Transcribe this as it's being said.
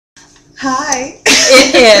Hi.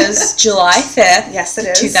 It is July 5th. Yes, it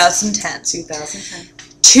is. 2010. 2010.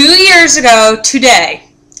 2 years ago today,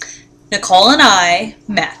 Nicole and I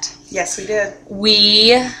met. Yes, we did.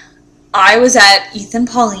 I was at Ethan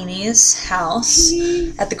Paulini's house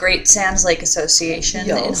at the Great Sands Lake Association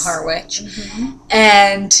in Harwich. Mm-hmm.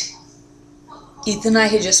 And Ethan and I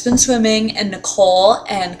had just been swimming, and Nicole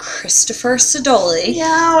and Christopher Sidoli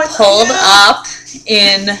pulled up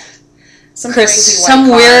in some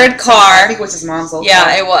weird car. I think it was his mom's old car.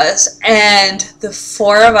 Yeah, it was. And the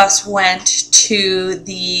four of us went to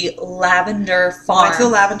the lavender farm. Went to the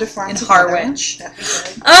lavender farm in together. Harwich.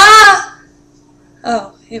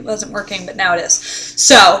 Oh, it wasn't working, but now it is.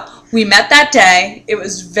 So we met that day. It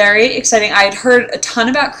was very exciting. I had heard a ton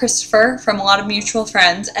about Christopher from a lot of mutual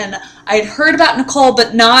friends, and I had heard about Nicole,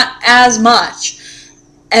 but not as much.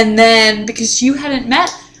 And then, because you hadn't met.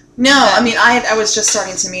 No, I mean, I was just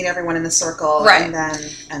starting to meet everyone in the circle, right.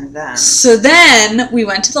 and then. So then we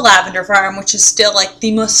went to the lavender farm, which is still like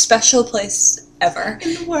the most special place ever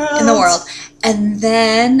in the world. And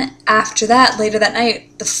then after that, later that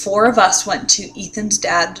night, the four of us went to Ethan's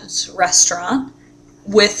dad's restaurant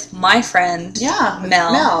with my friend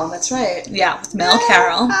Mel. Mel, that's right. Yeah, with Mel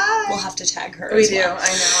Carroll. Hi. We'll have to tag her. We as do. well.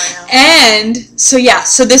 I know. And so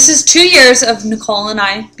so this is 2 years of Nicole and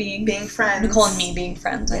I being friends. Nicole and me being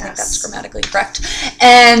friends. I think that's grammatically correct.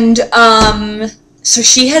 And so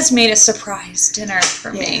she has made a surprise dinner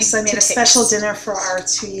for me. So I made a special dinner for our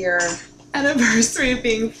 2-year anniversary of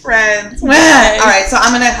being friends. Right. All right, so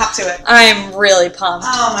I'm gonna hop to it. I'm really pumped.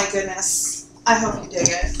 Oh my goodness! I hope you dig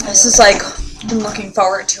it. This is like I've been looking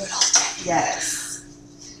forward to it all day. Yes.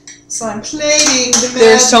 So I'm plating the.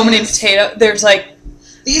 There's so many potatoes. There's like.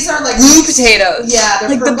 These are like blue potatoes. Yeah, they're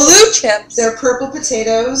like purple, the blue chips. They're purple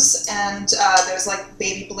potatoes, and there's like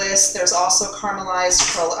baby bliss. There's also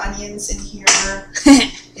caramelized pearl onions in here.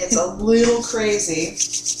 It's a little crazy,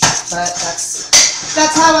 but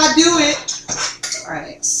that's how I do it. All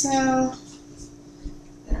right, so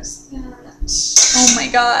there's that. Oh my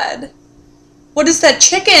god. What is that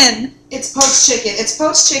chicken? It's poached chicken. It's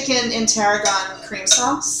poached chicken in tarragon cream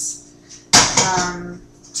sauce.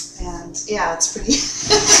 And yeah, it's pretty.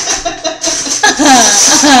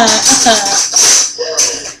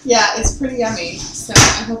 Yeah, it's pretty yummy. So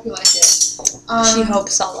I hope you like it. She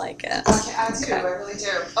hopes I'll like it. Okay, I do. I really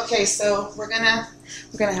do. Okay, so we're gonna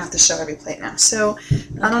have to show every plate now. So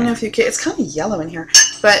I don't know if you can. It's kind of yellow in here,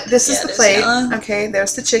 but this is the plate. Yellow. Okay,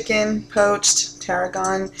 there's the chicken, poached,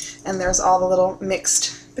 tarragon, and there's all the little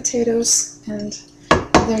mixed potatoes, and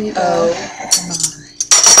there you go.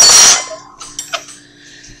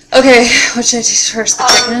 Okay, what should I taste first? The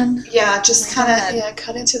chicken? Yeah, just kind of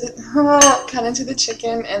cut into the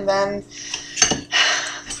chicken, and then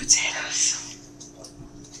the potatoes.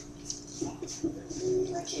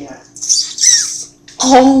 I can't.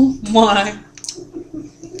 Oh my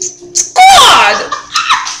God!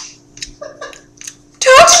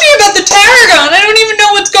 Talk to me about the tarragon. I don't even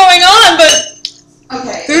know what's going on,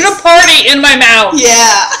 but there's a party in my mouth.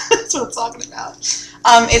 Yeah, that's what I'm talking about.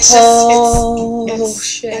 It's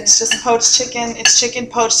just poached chicken. It's chicken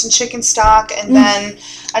poached in chicken stock, and then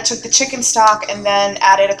I took the chicken stock and then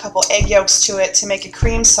added a couple egg yolks to it to make a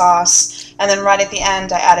cream sauce, and then right at the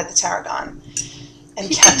end I added the tarragon and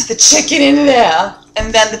kept the chicken in there.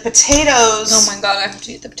 And then the potatoes. Oh my god, I have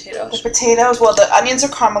to eat the potatoes. The potatoes, well, the onions are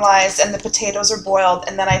caramelized and the potatoes are boiled,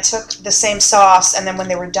 and then I took the same sauce, and then when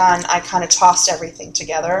they were done, I kind of tossed everything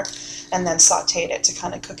together and then sauteed it to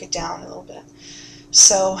kind of cook it down a little bit.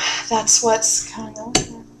 So that's what's going on.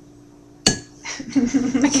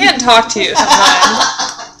 I can't talk to you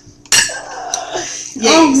sometimes.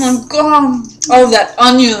 Yes. Oh my god. Oh, that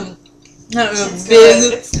onion. That was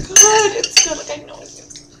big. It's good. It's good. Like, I know it's good.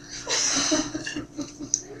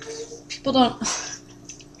 People don't.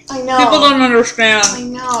 I know. People don't understand. I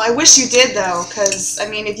know. I wish you did, though, because, I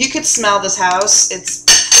mean, if you could smell this house, it's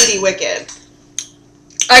pretty wicked.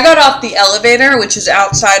 I got off the elevator, which is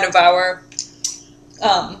outside of our...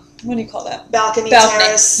 what do you call that? Balcony.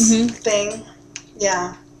 Terrace thing.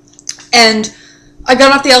 Yeah. And I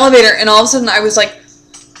got off the elevator, and all of a sudden I was like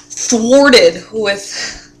thwarted?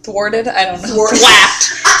 I don't know.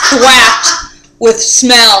 Thwacked with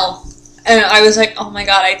smell. And I was like, oh my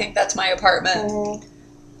god, I think that's my apartment.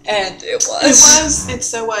 And it was. It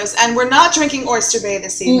so was. And we're not drinking Oyster Bay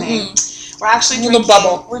this evening. We're actually drinking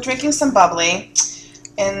bubble. We're drinking some bubbly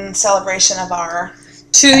in celebration of our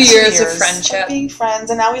 2 years of friendship. Of being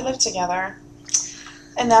friends, and now we live together.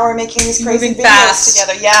 And now we're making these crazy Moving videos fast.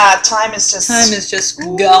 together. Yeah, time is just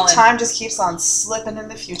going. Time just keeps on slipping in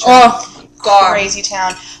the future. Oh, God. Crazy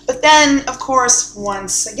town. But then, of course,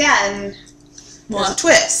 once again, there's a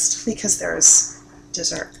twist because there's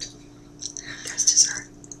dessert. There's dessert.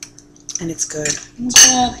 And it's good.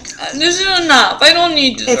 Well, this is enough. I don't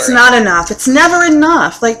need dessert. It's not enough. It's never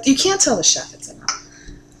enough. Like, you can't tell the chef it's enough.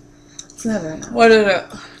 It's never enough. What is it?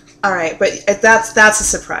 All right, but that's a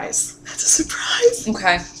surprise. That's a surprise.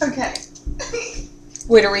 Okay. Okay.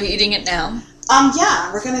 Wait, are we eating it now?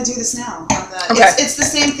 Yeah, we're gonna do this now. Okay. It's the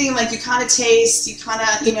same thing. Like, you kind of taste. You kind of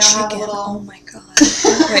have a little. Oh my god.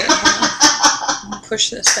 Wait. Hold on.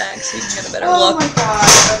 Push this back so you can get a better look. Oh my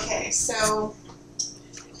god. Okay, so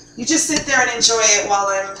you just sit there and enjoy it while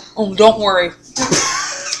I'm. Oh, don't worry.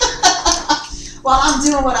 While I'm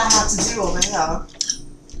doing what I have to do over here.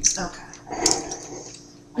 Okay.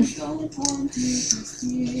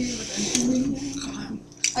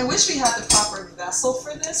 I wish we had the proper vessel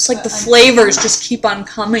for this. It's like the flavors just keep on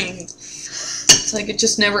coming. It's like it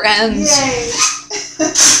just never ends. Yay!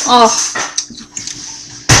 Oh.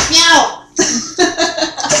 Meow!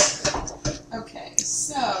 Okay,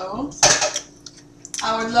 so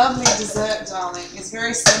our lovely dessert, darling, is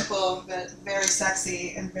very simple but very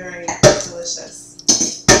sexy and very delicious.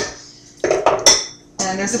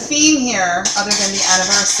 And there's a theme here other than the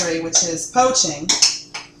anniversary, which is poaching.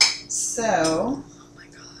 So, Oh my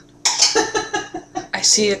god. I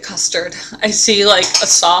see a custard. I see like a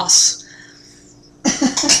sauce. I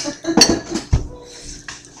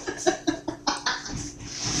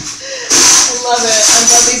love it. I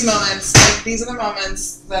love these moments. Like, these are the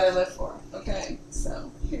moments that I live for. Okay,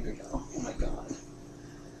 so here we go. Oh my god.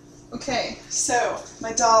 Okay, so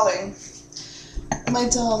my darling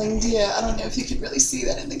dear, I don't know if you can really see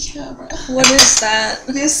that in the camera. What is that?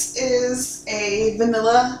 This is a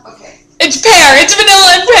vanilla. Okay. It's pear. It's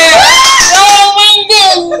vanilla and pear. Oh my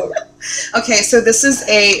god. Okay, so this is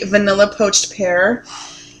a vanilla poached pear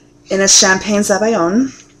in a champagne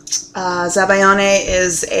sabayon. Sabayone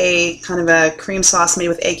is a kind of a cream sauce made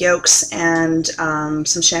with egg yolks and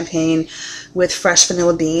some champagne with fresh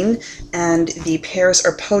vanilla bean, and the pears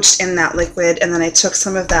are poached in that liquid, and then I took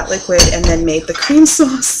some of that liquid and then made the cream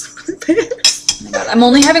sauce with the pears. Oh my god. I'm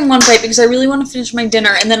only having one bite because I really want to finish my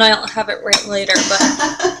dinner, and then I'll have it right later, but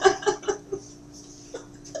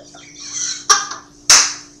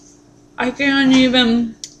I can't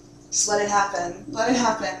even. Just let it happen. Let it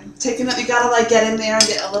happen. You gotta like get in there and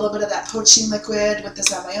get a little bit of that poaching liquid with the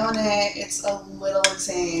sabayone. It's a little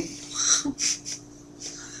insane.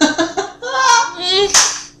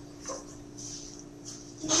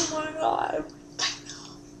 Oh my god.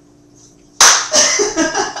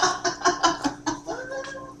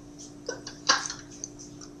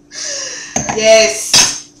 Yes.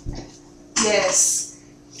 Yes.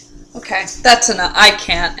 Okay, that's enough. I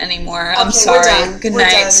can't anymore. I'm Okay, sorry. we're done. Good We're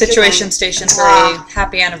night. done. Situation Good night. Station 3. Wow.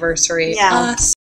 Happy anniversary. Yeah. Us.